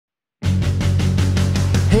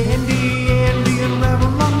Andy,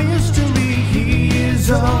 unravel our mystery. He is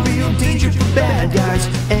a real danger for bad guys,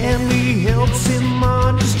 and Lee helps him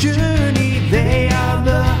on his journey. They are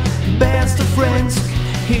the best of friends.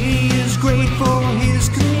 He is great for his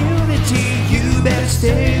community. You better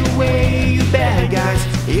stay away, you bad guys.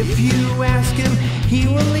 If you ask him, he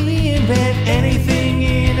will invent anything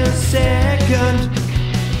in a second.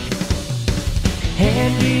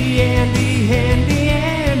 Andy,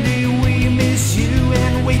 we miss you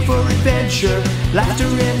and wait for adventure. Laughter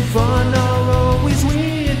and fun are always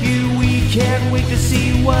with you. We can't wait to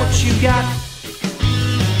see what you got.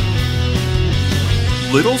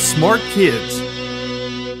 Little Smart Kids.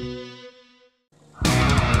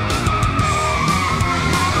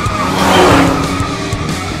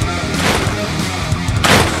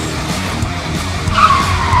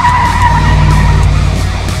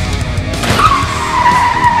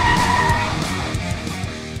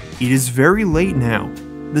 It is very late now.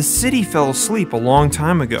 The city fell asleep a long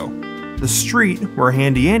time ago. The street where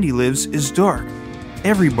Handy Andy lives is dark.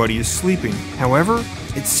 Everybody is sleeping. However,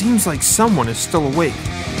 it seems like someone is still awake.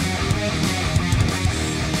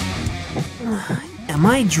 Am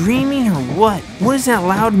I dreaming or what? What is that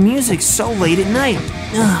loud music so late at night?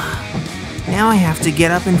 Now I have to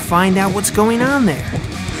get up and find out what's going on there.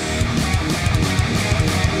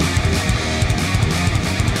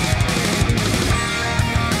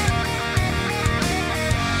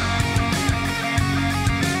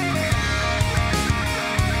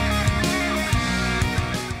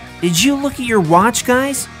 Did you look at your watch,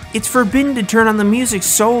 guys? It's forbidden to turn on the music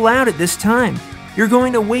so loud at this time. You're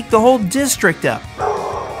going to wake the whole district up.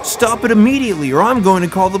 Stop it immediately or I'm going to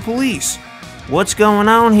call the police. What's going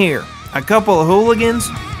on here? A couple of hooligans?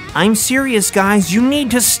 I'm serious, guys. You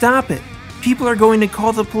need to stop it. People are going to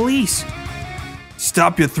call the police.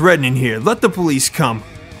 Stop your threatening here. Let the police come.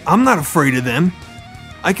 I'm not afraid of them.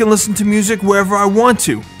 I can listen to music wherever I want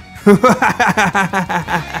to.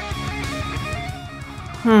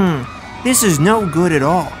 This is no good at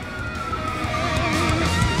all.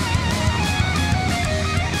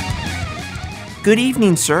 Good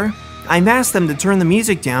evening, sir. I've asked them to turn the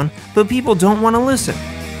music down, but people don't want to listen.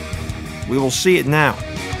 We will see it now.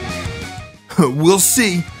 We'll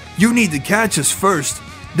see. You need to catch us first.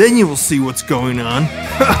 Then you will see what's going on.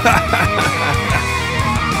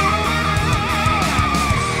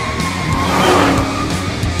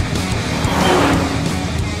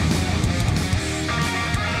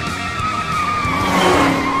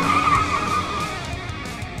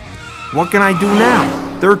 What can I do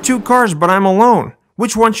now? There are two cars, but I'm alone.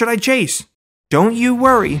 Which one should I chase? Don't you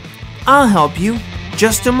worry. I'll help you.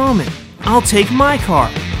 Just a moment. I'll take my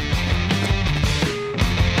car.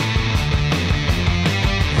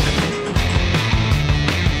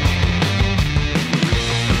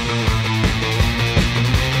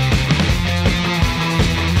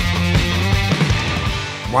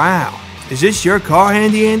 Wow. Is this your car,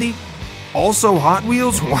 Handy Andy? Also Hot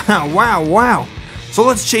Wheels? Wow. So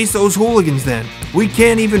let's chase those hooligans then. We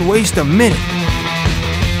can't even waste a minute.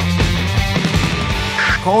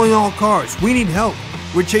 Calling all cars. We need help.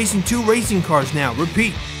 We're chasing two racing cars now.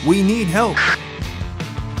 Repeat, we need help.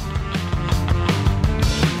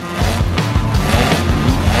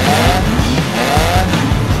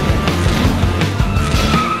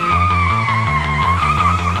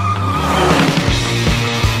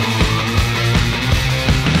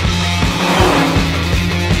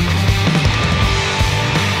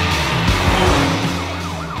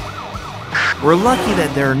 We're lucky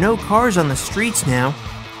that there are no cars on the streets now.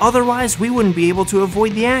 Otherwise, we wouldn't be able to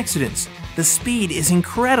avoid the accidents. The speed is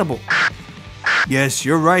incredible. Yes,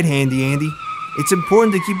 you're right, Handy Andy. It's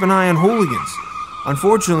important to keep an eye on hooligans.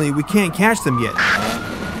 Unfortunately, we can't catch them yet.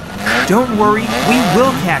 Don't worry, we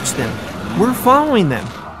will catch them. We're following them,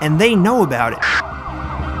 and they know about it.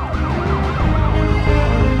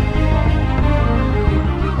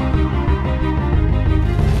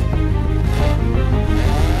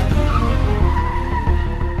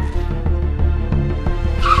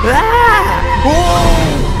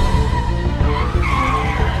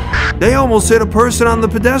 They almost hit a person on the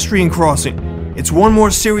pedestrian crossing. It's one more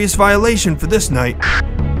serious violation for this night.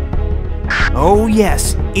 Oh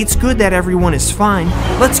yes, it's good that everyone is fine.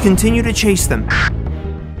 Let's continue to chase them.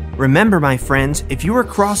 Remember, my friends, if you are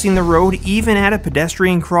crossing the road even at a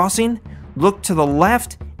pedestrian crossing, look to the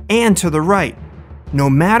left and to the right. No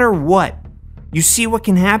matter what. You see what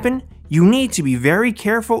can happen? You need to be very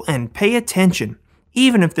careful and pay attention,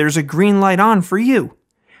 even if there's a green light on for you.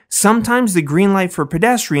 Sometimes the green light for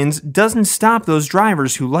pedestrians doesn't stop those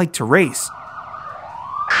drivers who like to race.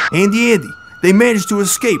 Andy, they managed to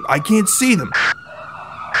escape. I can't see them.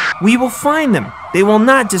 We will find them. They will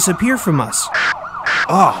not disappear from us.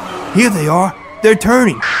 Ah, here they are. They're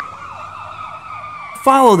turning.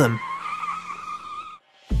 Follow them.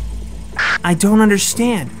 I don't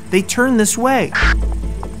understand. They turn this way.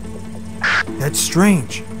 That's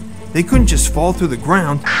strange. They couldn't just fall through the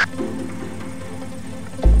ground.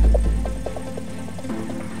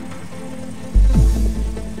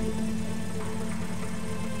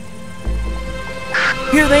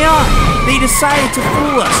 Here they are! They decided to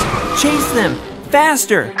fool us! Chase them!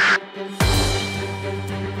 Faster!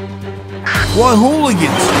 What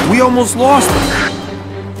hooligans? We almost lost them.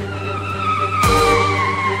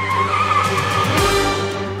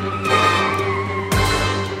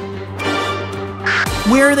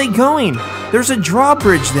 Where are they going? There's a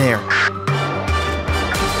drawbridge there.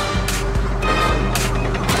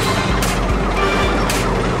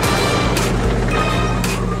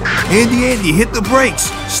 Andy, hit the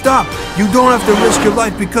brakes! Stop! You don't have to risk your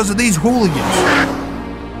life because of these hooligans.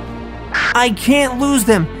 I can't lose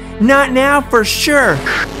them. Not now for sure.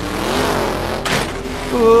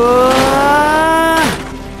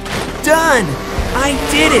 Done! I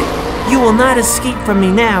did it! You will not escape from me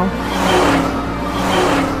now.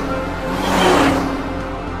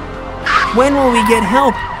 When will we get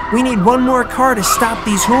help? We need one more car to stop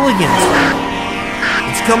these hooligans.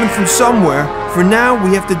 It's coming from somewhere. For now,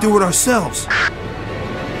 we have to do it ourselves.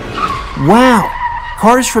 Wow!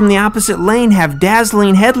 Cars from the opposite lane have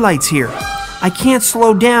dazzling headlights here. I can't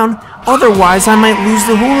slow down, otherwise I might lose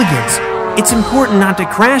the hooligans. It's important not to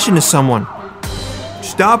crash into someone.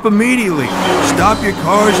 Stop immediately. Stop your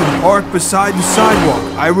cars and park beside the sidewalk.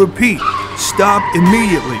 I repeat, stop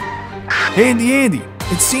immediately. Andy,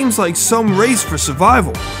 it seems like some race for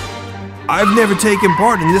survival. I've never taken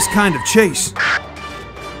part in this kind of chase.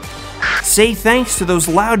 Say thanks to those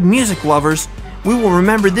loud music lovers. We will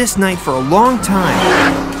remember this night for a long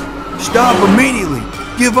time. Stop immediately.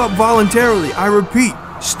 Give up voluntarily. I repeat,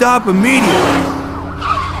 stop immediately.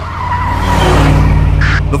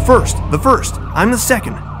 The first. I'm the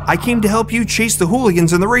second. I came to help you chase the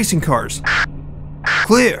hooligans in the racing cars.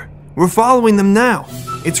 Clear. We're following them now.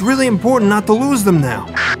 It's really important not to lose them now.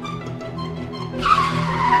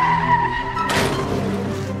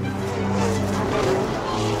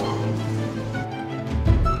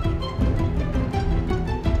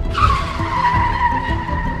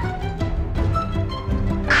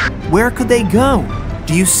 Where could they go?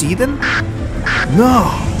 Do you see them? No.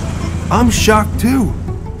 I'm shocked too.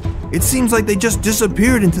 It seems like they just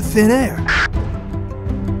disappeared into thin air.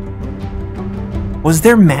 Was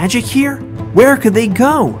there magic here? Where could they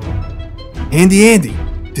go? Andy,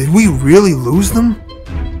 did we really lose them?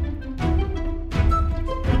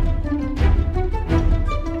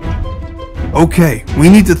 Okay, we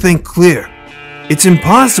need to think clear. It's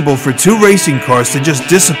impossible for two racing cars to just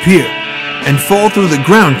disappear and fall through the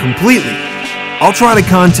ground completely. I'll try to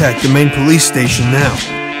contact the main police station now.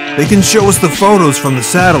 They can show us the photos from the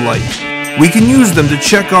satellite. We can use them to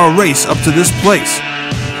check our race up to this place.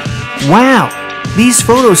 Wow, these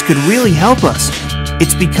photos could really help us.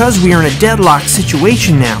 It's because we are in a deadlock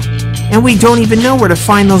situation now, and we don't even know where to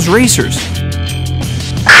find those racers.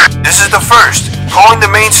 This is the first, calling the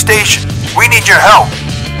main station. We need your help.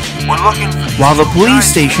 We're looking for... While the police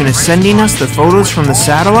station is sending us the photos from the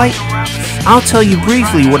satellite, I'll tell you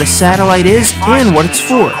briefly what a satellite is and what it's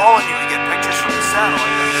for. Calling you to get pictures from the satellite.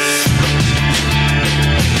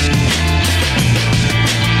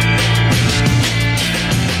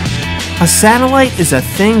 A satellite is a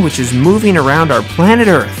thing which is moving around our planet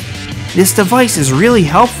Earth. This device is really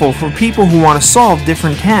helpful for people who want to solve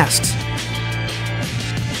different tasks.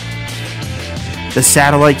 The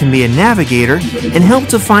satellite can be a navigator and help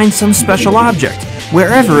to find some special object,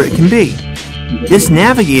 wherever it can be. This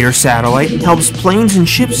navigator satellite helps planes and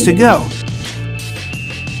ships to go.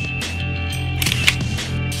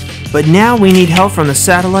 But now we need help from the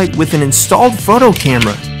satellite with an installed photo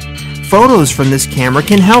camera. Photos from this camera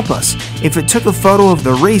can help us if it took a photo of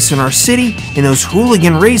the race in our city and those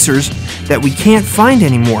hooligan racers that we can't find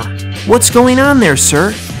anymore. What's going on there,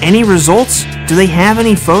 sir? Any results? Do they have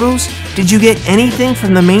any photos? Did you get anything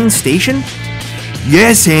from the main station?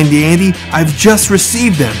 Yes, Andy, I've just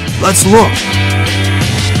received them. Let's look.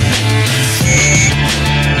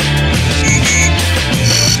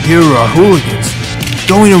 Here are hooligans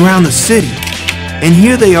going around the city, and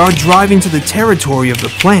here they are driving to the territory of the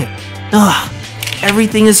plant. Ugh,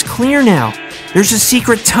 everything is clear now. There's a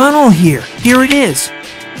secret tunnel here. Here it is.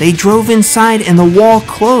 They drove inside and the wall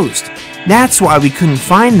closed. That's why we couldn't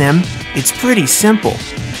find them. It's pretty simple.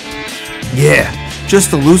 Yeah,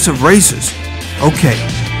 just elusive racers. Okay,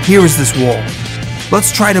 here is this wall.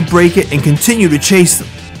 Let's try to break it and continue to chase them.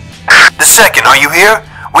 2nd, are you here?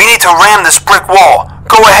 We need to ram this brick wall.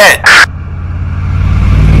 Go ahead.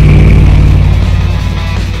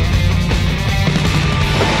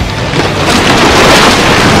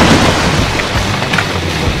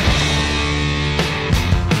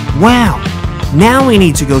 Wow, now we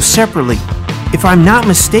need to go separately. If I'm not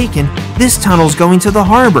mistaken, this tunnel's going to the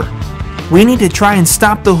harbor. We need to try and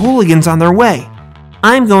stop the hooligans on their way.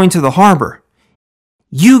 I'm going to the harbor.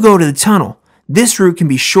 You go to the tunnel. This route can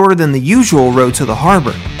be shorter than the usual road to the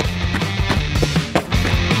harbor.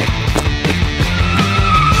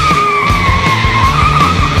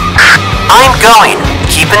 I'm going.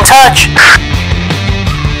 Keep in touch.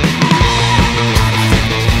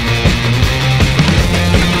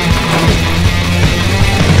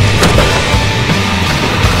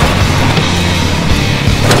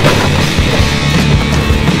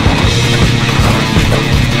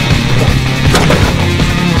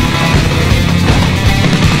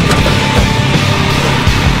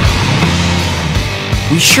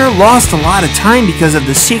 We sure lost a lot of time because of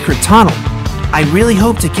the secret tunnel. I really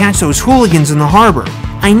hope to catch those hooligans in the harbor.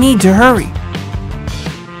 I need to hurry.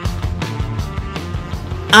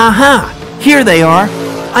 Aha! Here they are.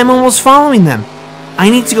 I'm almost following them. I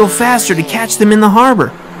need to go faster to catch them in the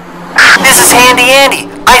harbor. This is Handy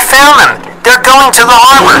Andy. I found them. They're going to the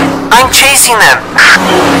harbor. I'm chasing them.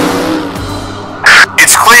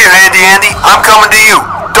 It's clear, Handy Andy. I'm coming to you.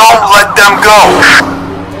 Don't let them go.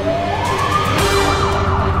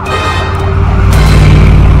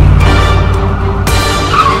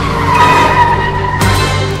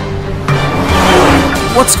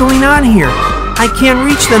 What's going on here? I can't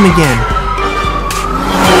reach them again.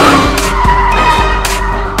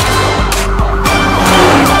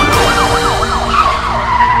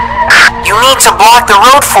 You need to block the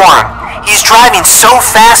road for him. He's driving so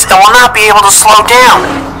fast and will not be able to slow down.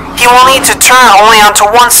 He will need to turn only onto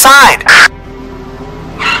one side.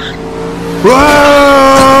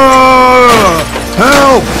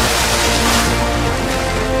 Help!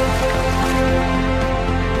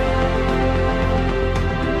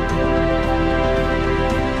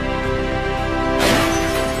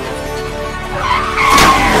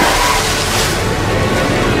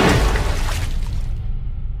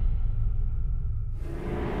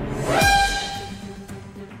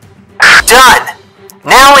 Done.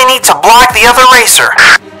 Now we need to block the other racer.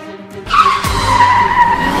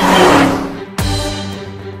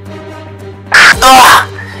 Ugh!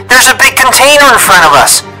 There's a big container in front of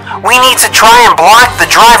us. We need to try and block the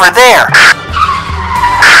driver there.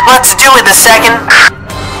 Let's do it the 2nd.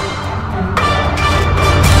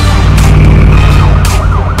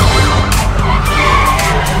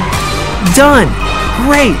 Done!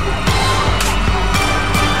 Great!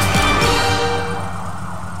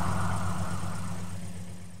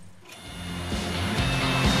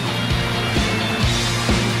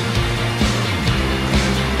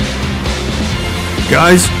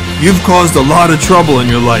 Guys, you've caused a lot of trouble in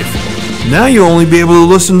your life. Now you'll only be able to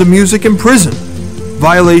listen to music in prison.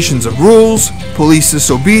 Violations of rules, police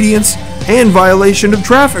disobedience, and violation of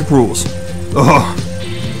traffic rules. Oh,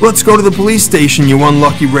 let's go to the police station, you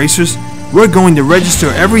unlucky racers. We're going to register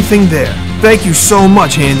everything there. Thank you so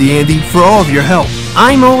much, Handy Andy, for all of your help.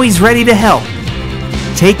 I'm always ready to help.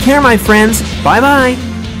 Take care, my friends. Bye-bye.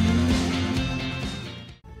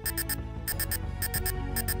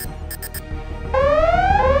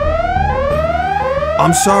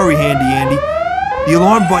 I'm sorry, Handy Andy. The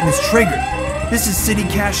alarm button is triggered. This is city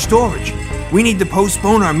cash storage. We need to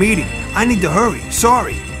postpone our meeting. I need to hurry.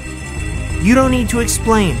 Sorry. You don't need to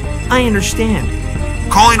explain. I understand.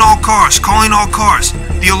 Calling all cars. Calling all cars.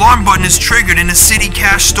 The alarm button is triggered in the city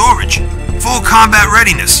cash storage. Full combat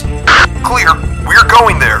readiness. Clear. We're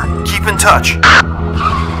going there. Keep in touch.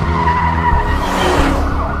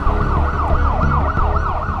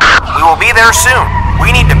 We will be there soon.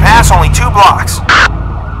 We need to pass only 2 blocks.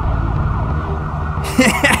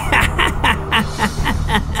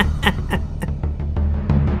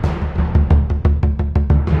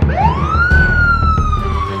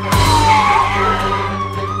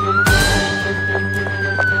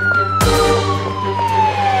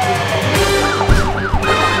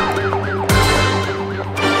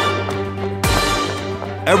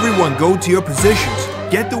 Everyone go to your positions.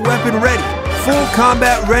 Get the weapon ready. Full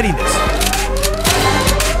combat readiness.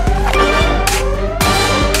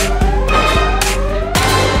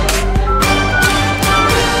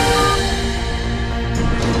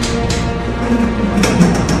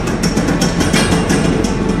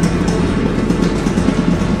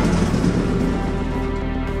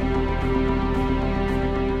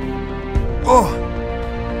 Oh,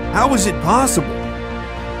 how is it possible?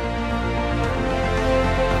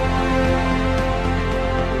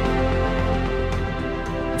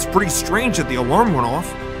 pretty strange that the alarm went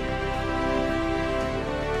off.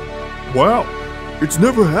 Wow, it's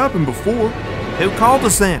never happened before. Who called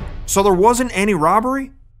us then? So there wasn't any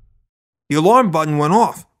robbery? The alarm button went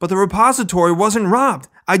off, but the repository wasn't robbed.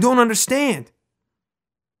 I don't understand.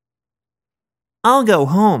 I'll go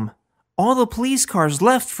home. All the police cars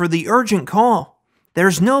left for the urgent call.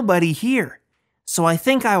 There's nobody here. So I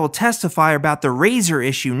think I will testify about the razor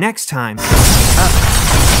issue next time.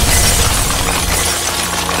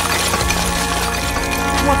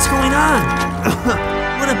 What's going on?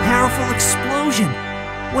 What a powerful explosion!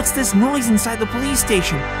 What's this noise inside the police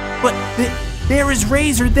station? But there is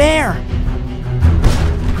Razor there!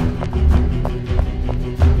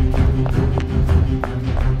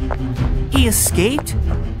 He escaped?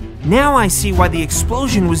 Now I see why the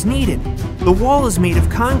explosion was needed. The wall is made of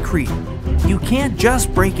concrete. You can't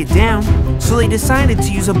just break it down, so they decided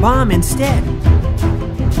to use a bomb instead.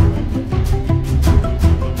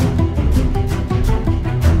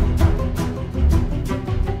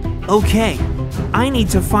 Okay, I need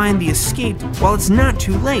to find the escaped while it's not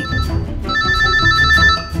too late.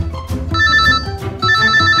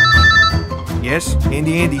 Yes,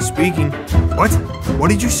 Andy speaking. What? What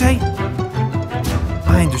did you say?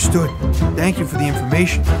 I understood. Thank you for the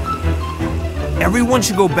information. Everyone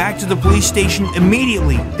should go back to the police station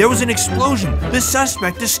immediately. There was an explosion. The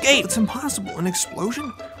suspect escaped. It's impossible. An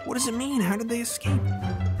explosion? What does it mean? How did they escape?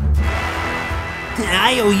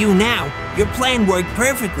 I owe you now. Your plan worked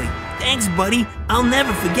perfectly. Thanks, buddy. I'll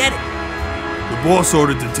never forget it. The boss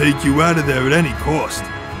ordered to take you out of there at any cost.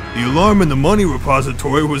 The alarm in the money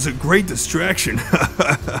repository was a great distraction.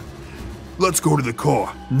 Let's go to the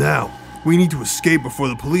car. Now, we need to escape before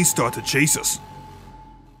the police start to chase us.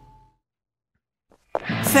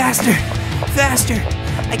 Faster! Faster!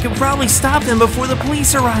 I can probably stop them before the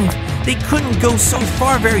police arrive. They couldn't go so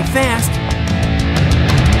far very fast.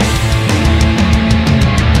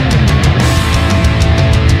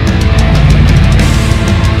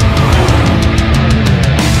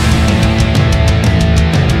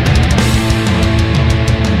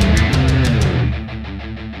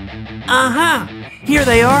 Aha! Here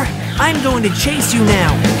they are. I'm going to chase you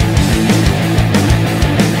now.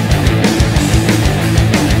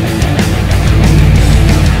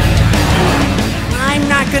 I'm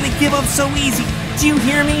not gonna give up so easy. Do you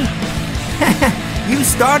hear me? You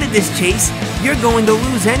started this chase. You're going to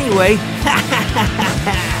lose anyway.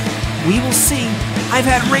 We will see. I've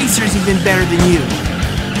had racers even better than you.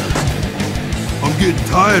 I'm getting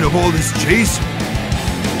tired of all this chasing.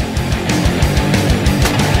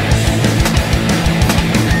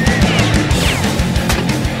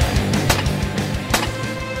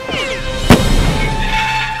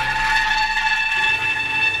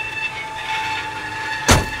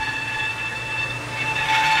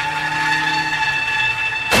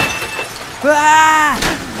 Ah!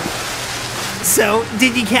 So,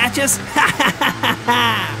 did you catch us?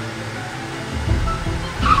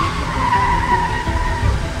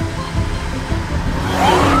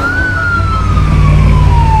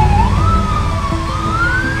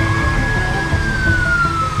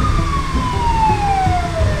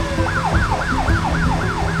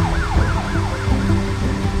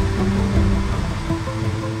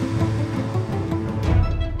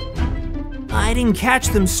 I didn't catch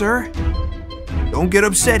them, sir. Don't get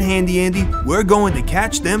upset, Handy Andy. We're going to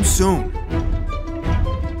catch them soon.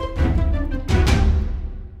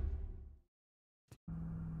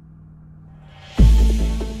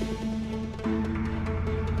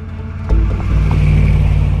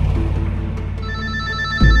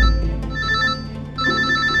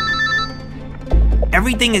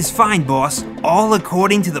 Everything is fine, boss. All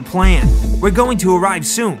according to the plan. We're going to arrive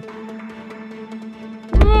soon.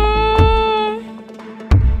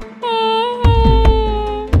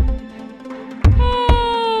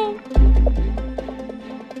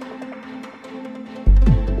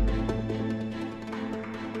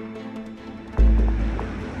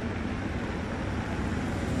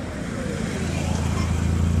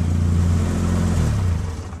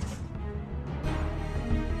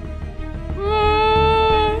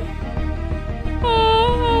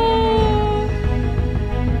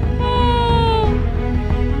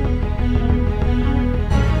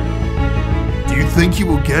 Think he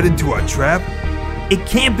will get into our trap? It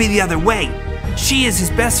can't be the other way. She is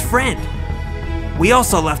his best friend. We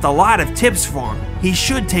also left a lot of tips for him. He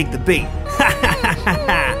should take the bait.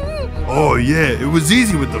 Oh yeah, it was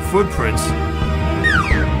easy with the footprints.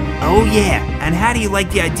 Oh yeah, and how do you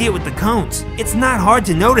like the idea with the cones? It's not hard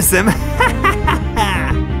to notice them.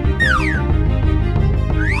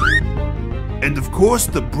 And of course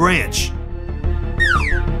the branch.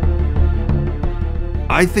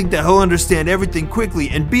 I think that he'll understand everything quickly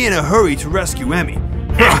and be in a hurry to rescue Emmy.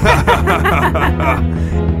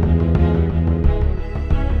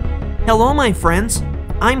 Hello, my friends.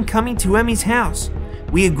 I'm coming to Emmy's house.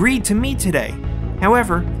 We agreed to meet today.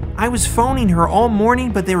 However, I was phoning her all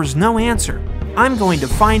morning, but there was no answer. I'm going to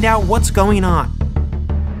find out what's going on.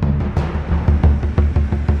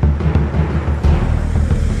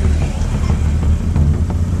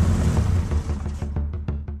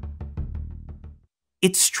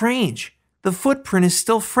 It's strange. The footprint is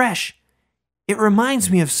still fresh. It reminds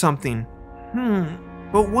me of something.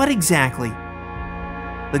 But what exactly?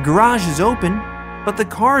 The garage is open, but the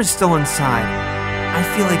car is still inside. I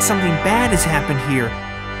feel like something bad has happened here.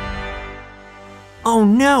 Oh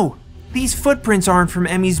no! These footprints aren't from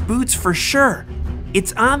Emmy's boots for sure.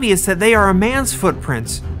 It's obvious that they are a man's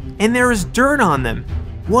footprints, and there is dirt on them.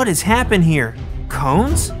 What has happened here?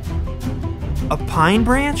 Cones? A pine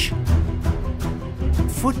branch?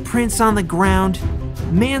 Footprints on the ground,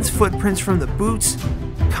 man's footprints from the boots,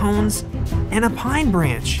 cones, and a pine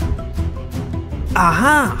branch.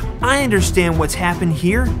 Aha! I understand what's happened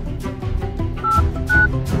here.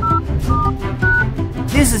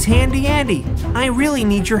 This is Handy Andy. I really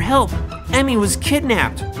need your help. Emmy was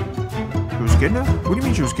kidnapped. She was kidnapped? What do you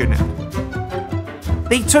mean she was kidnapped?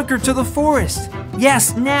 They took her to the forest.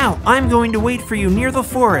 Yes, now I'm going to wait for you near the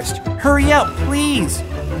forest. Hurry up, please.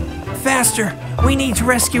 Faster! We need to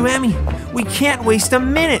rescue Emmy. We can't waste a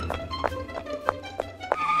minute.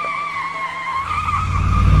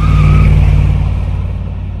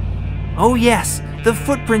 Oh yes, the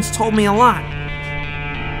footprints told me a lot.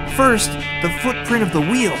 First, the footprint of the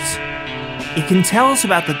wheels. It can tell us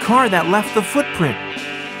about the car that left the footprint.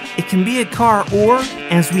 It can be a car or,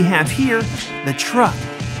 as we have here, the truck.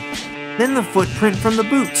 Then the footprint from the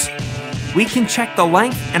boots. We can check the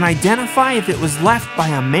length and identify if it was left by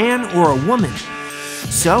a man or a woman.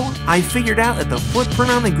 So, I figured out that the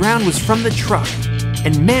footprint on the ground was from the truck,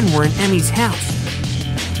 and men were in Emmy's house.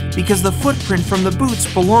 Because the footprint from the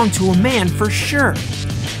boots belonged to a man for sure.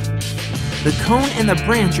 The cone and the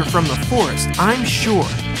branch are from the forest, I'm sure.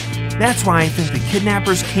 That's why I think the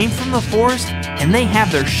kidnappers came from the forest and they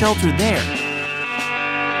have their shelter there.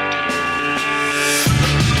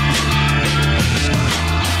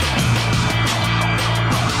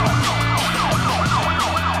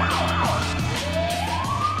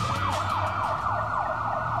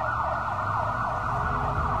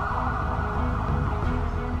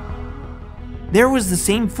 There was the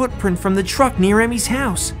same footprint from the truck near Emmy's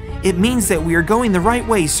house. It means that we are going the right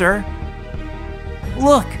way, sir.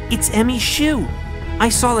 Look, it's Emmy's shoe. I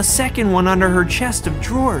saw the second one under her chest of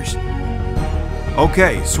drawers.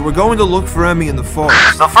 Okay, so we're going to look for Emmy in the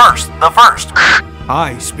forest. The first.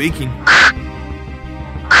 Hi, speaking.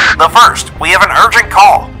 The first. We have an urgent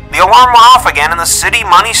call. The alarm went off again in the city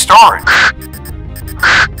money storage.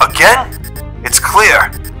 Again? It's clear.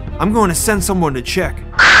 I'm going to send someone to check.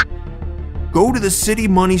 Go to the city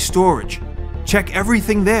money storage. Check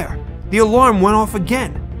everything there. The alarm went off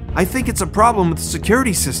again. I think it's a problem with the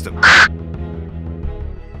security system.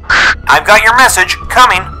 I've got your message.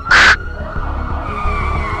 Coming.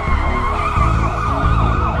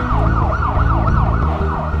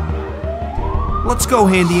 Let's go,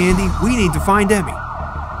 Handy Andy. We need to find Emmy.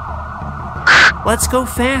 Let's go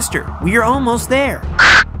faster. We are almost there.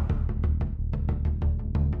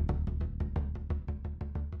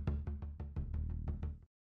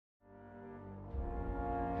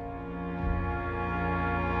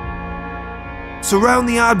 Surround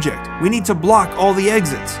the object. We need to block all the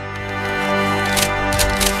exits.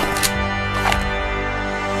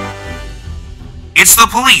 It's the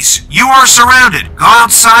police. You are surrounded. Go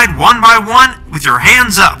outside one by one with your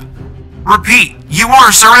hands up. Repeat, you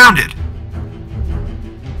are surrounded.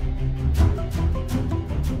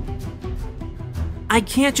 I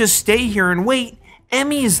can't just stay here and wait.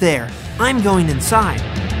 Emmy is there. I'm going inside.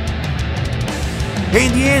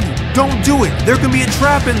 Handy Andy, don't do it. There can be a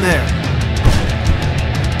trap in there.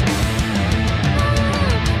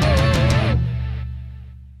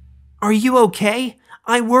 Are you okay?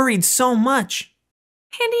 I worried so much.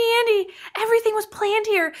 Andy, everything was planned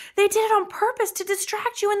here. They did it on purpose to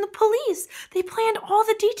distract you and the police. They planned all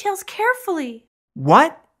the details carefully.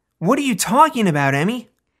 What? What are you talking about, Emmy?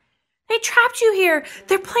 They trapped you here.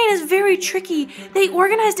 Their plan is very tricky. They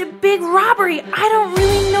organized a big robbery. I don't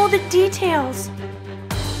really know the details.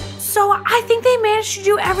 So I think they managed to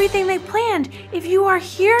do everything they planned. If you are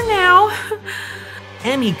here now...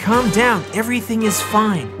 Emmy, calm down. Everything is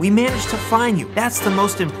fine. We managed to find you. That's the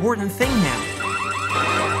most important thing now.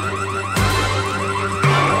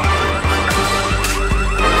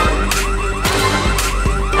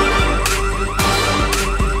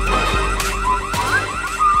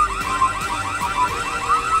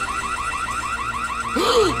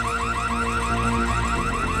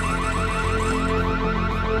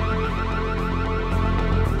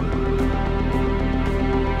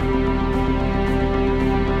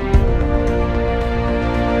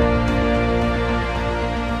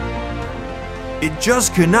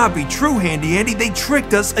 just cannot be true, Handy Andy. They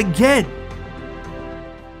tricked us again.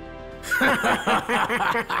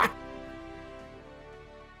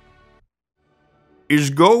 Is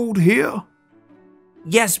gold here?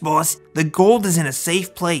 Yes, boss. The gold is in a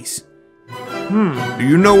safe place. Do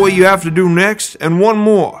you know what you have to do next? And one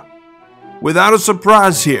more. Without a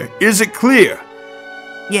surprise here, is it clear?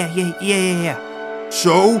 Yeah.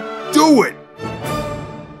 So, do it!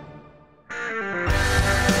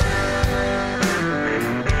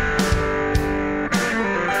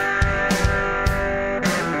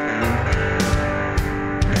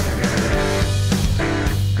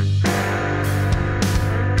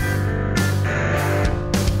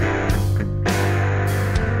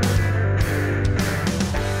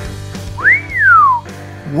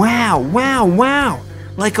 Wow.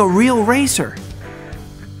 Like a real racer.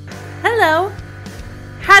 Hello.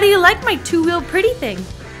 How do you like my two-wheel pretty thing?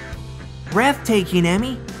 Breathtaking,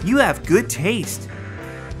 Emmy. You have good taste.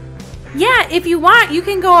 Yeah, if you want, you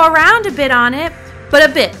can go around a bit on it. But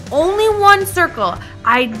a bit. Only one circle.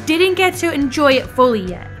 I didn't get to enjoy it fully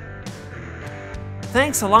yet.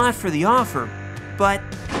 Thanks a lot for the offer, but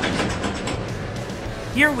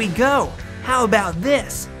here we go. How about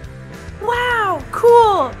this? Wow,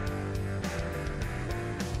 cool.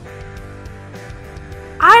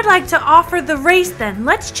 I'd like to offer the race then.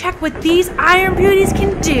 Let's check what these Iron Beauties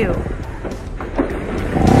can do.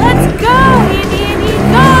 Let's go, Handy Andy,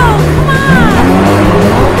 go!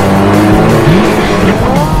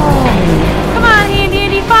 Come on, Handy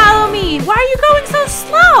Andy, follow me. Why are you going so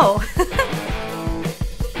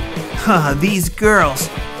slow? These girls.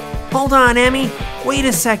 Hold on, Emmy. Wait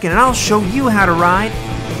a second and I'll show you how to ride.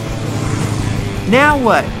 Now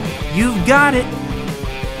what? You've got it.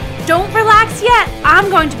 Don't relax yet.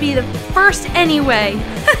 I'm going to be the first anyway.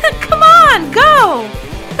 Come on, go!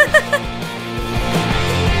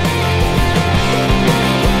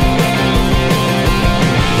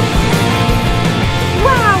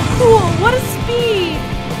 Wow, cool. What a speed.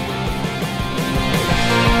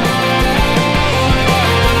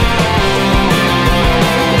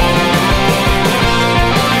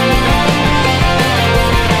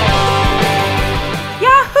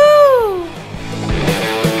 Yahoo!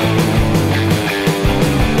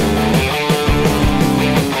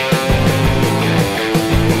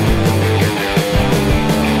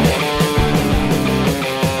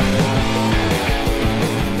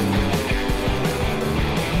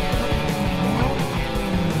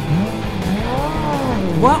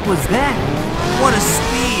 What was that? What a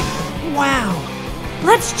speed! Wow!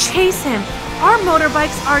 Let's chase him. Our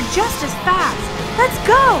motorbikes are just as fast. Let's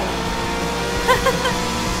go!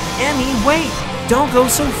 Emmy, wait! Don't go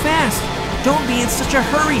so fast! Don't be in such a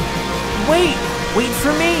hurry! Wait! Wait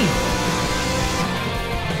for me!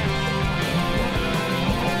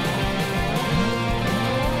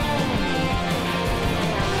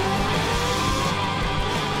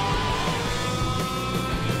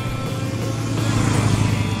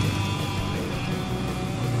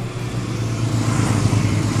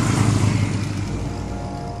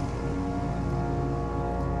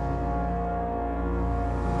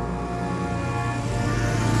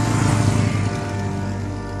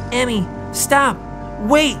 Emmy, stop!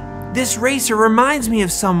 Wait! This racer reminds me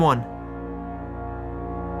of someone.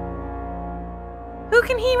 Who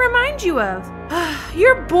can he remind you of?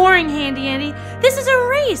 You're boring, Handy Andy. This is a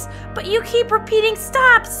race, but you keep repeating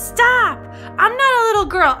stop, stop. I'm not a little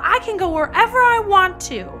girl. I can go wherever I want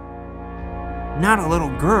to. Not a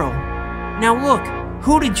little girl. Now look,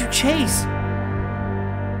 who did you chase?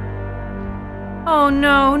 Oh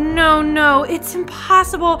no, it's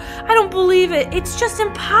impossible. I don't believe it. It's just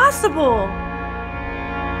impossible.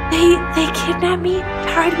 They kidnapped me,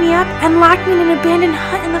 tied me up, and locked me in an abandoned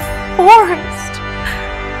hut in the forest.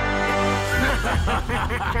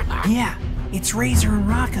 Yeah, it's Razor and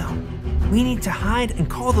Rocco. We need to hide and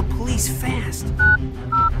call the police fast.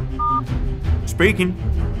 Speaking.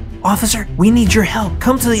 Officer, we need your help.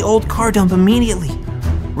 Come to the old car dump immediately.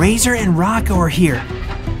 Razor and Rocco are here.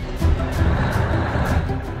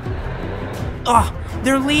 Oh,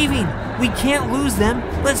 they're leaving. We can't lose them.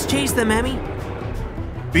 Let's chase them, Emmy.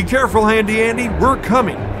 Be careful, Handy Andy. We're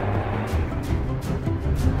coming.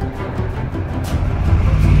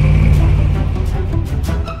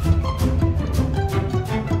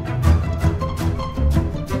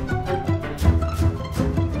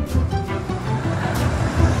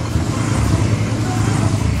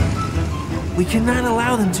 We cannot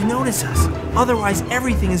allow them to notice us. Otherwise,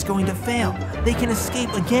 everything is going to fail. They can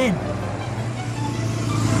escape again.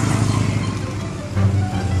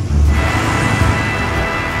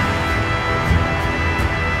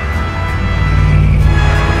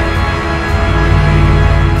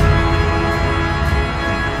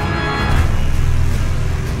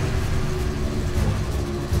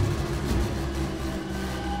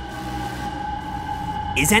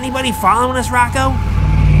 Is anybody following us, Rocco?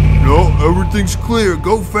 No, everything's clear.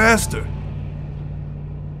 Go faster.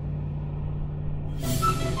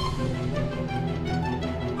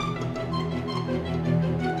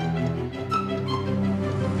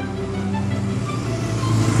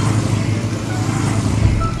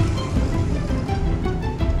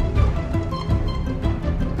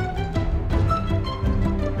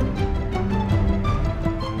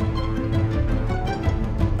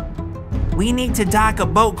 We need to dock a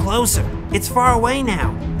boat closer. It's far away now.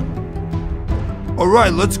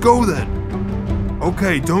 Alright, let's go then.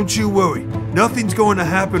 Okay, don't you worry. Nothing's going to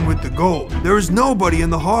happen with the gold. There is nobody in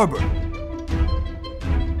the harbor.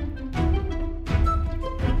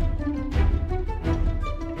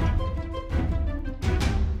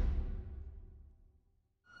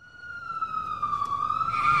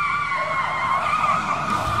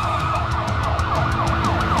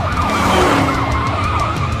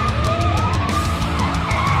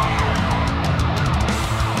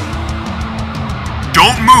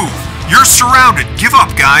 Don't move! You're surrounded! Give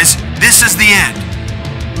up, guys! This is the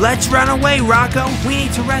end! Let's run away, Rocco. We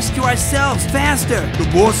need to rescue ourselves faster. The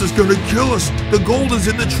boss is gonna kill us. The gold is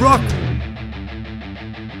in the truck.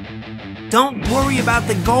 Don't worry about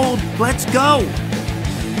the gold. Let's go.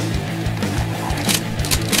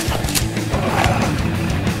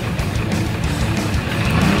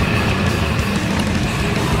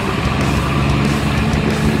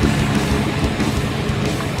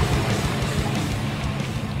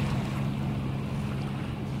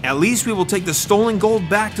 At least we will take the stolen gold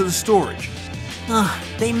back to the storage.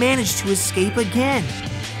 They managed to escape again.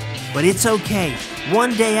 But it's okay.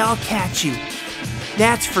 One day I'll catch you.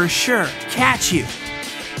 That's for sure. Catch you.